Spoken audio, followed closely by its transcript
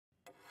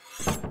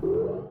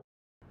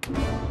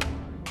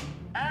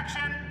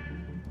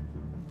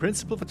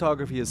Principal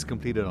photography is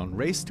completed on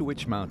Race to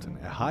Witch Mountain,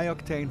 a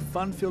high-octane,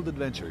 fun-filled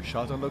adventure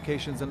shot on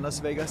locations in Las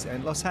Vegas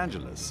and Los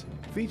Angeles.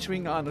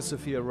 Featuring Anna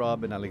Sophia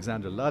Robb and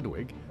Alexander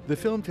Ludwig, the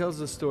film tells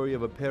the story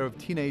of a pair of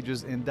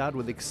teenagers endowed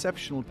with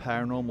exceptional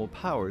paranormal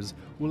powers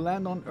who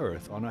land on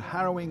Earth on a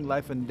harrowing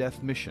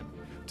life-and-death mission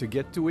to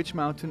get to Witch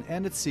Mountain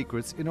and its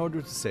secrets in order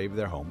to save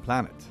their home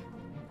planet.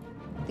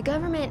 The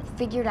government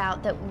figured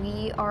out that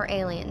we are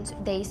aliens.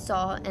 They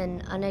saw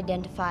an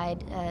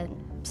unidentified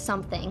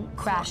something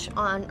crash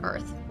on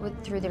Earth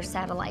through their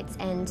satellites,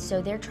 and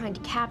so they're trying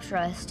to capture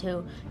us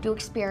to do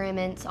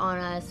experiments on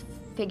us,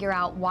 figure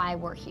out why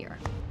we're here.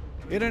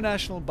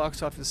 International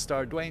box office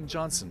star Dwayne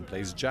Johnson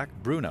plays Jack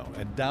Bruno,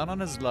 a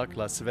down-on-his-luck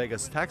Las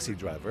Vegas taxi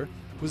driver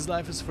whose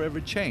life is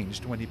forever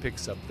changed when he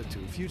picks up the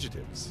two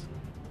fugitives.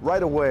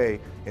 Right away,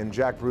 in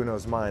Jack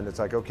Bruno's mind, it's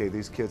like, okay,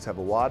 these kids have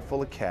a wad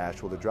full of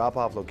cash with a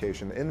drop-off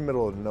location in the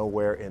middle of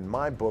nowhere. In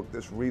my book,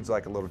 this reads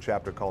like a little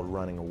chapter called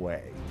Running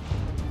Away.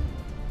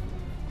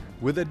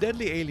 With a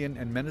deadly alien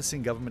and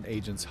menacing government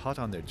agents hot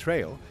on their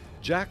trail,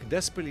 Jack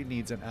desperately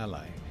needs an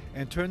ally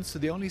and turns to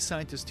the only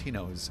scientist he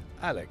knows,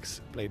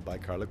 Alex, played by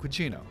Carla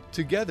Gugino.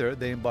 Together,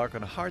 they embark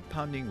on a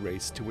heart-pounding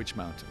race to Witch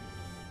Mountain.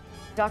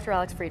 Dr.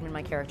 Alex Friedman,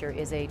 my character,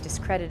 is a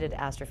discredited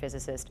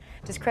astrophysicist.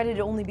 Discredited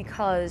only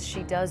because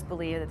she does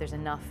believe that there's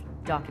enough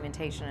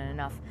documentation and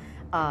enough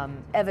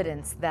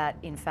evidence that,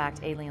 in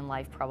fact, alien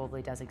life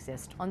probably does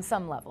exist on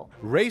some level.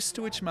 Race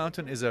to Witch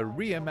Mountain is a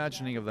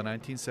reimagining of the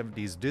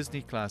 1970s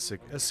Disney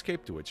classic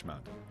Escape to Witch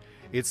Mountain.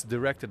 It's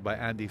directed by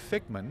Andy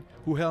Fickman,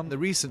 who helmed the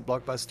recent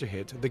blockbuster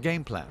hit The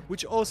Game Plan,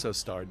 which also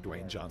starred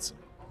Dwayne Johnson.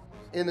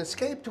 In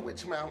Escape to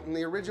Witch Mountain,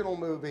 the original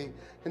movie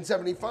in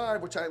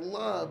 '75, which I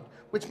loved,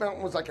 Witch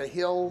Mountain was like a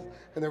hill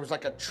and there was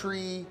like a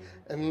tree,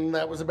 and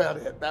that was about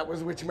it. That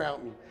was Witch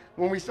Mountain.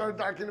 When we started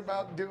talking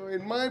about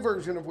doing my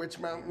version of Witch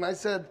Mountain, I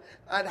said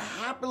I'd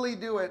happily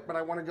do it, but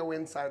I want to go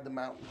inside the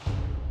mountain.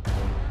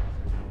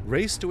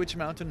 Race to Witch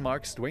Mountain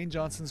marks Dwayne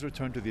Johnson's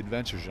return to the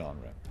adventure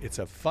genre. It's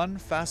a fun,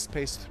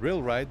 fast-paced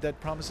thrill ride that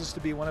promises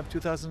to be one of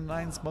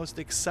 2009's most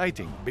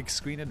exciting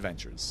big-screen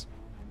adventures.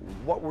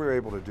 What we were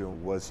able to do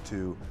was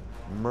to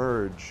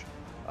merge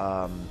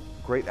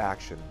great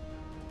action,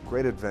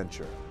 great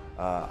adventure,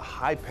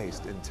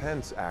 high-paced,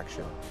 intense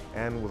action,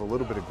 and with a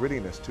little bit of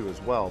grittiness too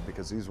as well,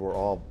 because these were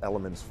all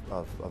elements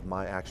of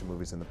my action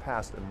movies in the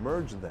past, and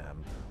merge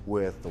them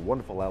with the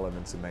wonderful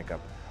elements that make up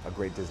a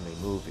great Disney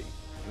movie.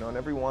 You know, and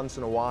every once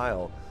in a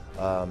while,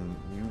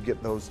 you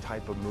get those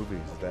type of movies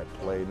that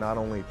play not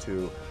only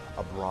to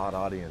a broad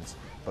audience,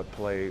 but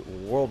play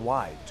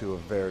worldwide to a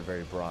very,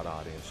 very broad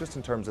audience, just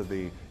in terms of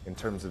the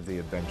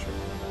adventure.